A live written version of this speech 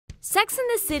Sex and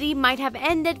the City might have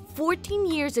ended 14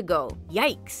 years ago.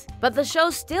 Yikes. But the show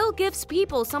still gives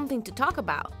people something to talk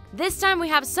about. This time we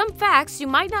have some facts you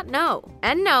might not know.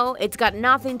 And no, it's got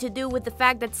nothing to do with the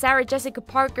fact that Sarah Jessica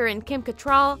Parker and Kim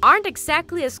Cattrall aren't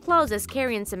exactly as close as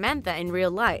Carrie and Samantha in real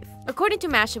life. According to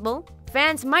Mashable,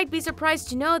 fans might be surprised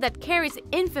to know that Carrie's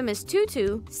infamous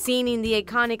tutu, seen in the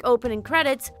iconic opening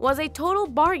credits, was a total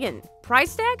bargain.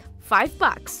 Price tag?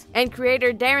 $5. And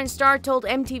creator Darren Star told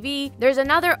MTV, there's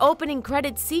another opening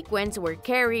credit sequence where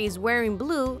Carrie is wearing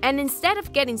blue, and instead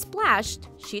of getting splashed,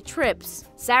 she trips.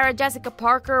 Sarah Jessica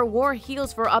Parker wore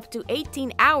heels for up to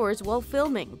 18 hours while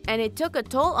filming, and it took a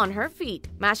toll on her feet.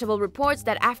 Mashable reports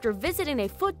that after visiting a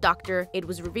foot doctor, it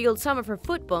was revealed some of her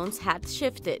foot bones had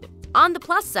shifted. On the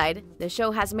plus side, the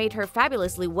show has made her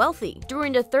fabulously wealthy.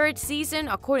 During the third season,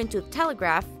 according to The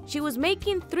Telegraph, she was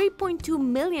making $3.2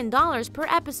 million per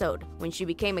episode when she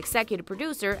became executive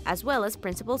producer as well as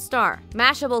principal star.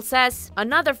 Mashable says,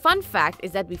 another fun fact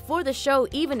is that before the show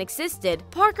even existed,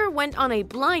 Parker went on a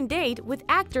blind date with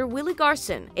actor Willie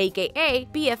Garson, aka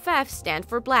BFF stand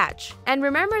for Blatch. And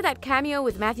remember that cameo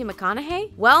with Matthew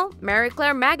McConaughey? Well, Marie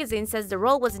Claire magazine says the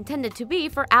role was intended to be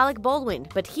for Alec Baldwin,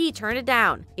 but he turned it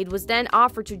down. It was then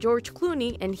offered to George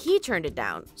Clooney and he turned it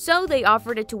down. So they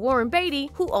offered it to Warren Beatty,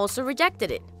 who also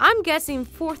rejected it. I'm guessing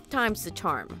fourth time's the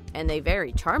charm, and a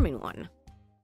very charming one.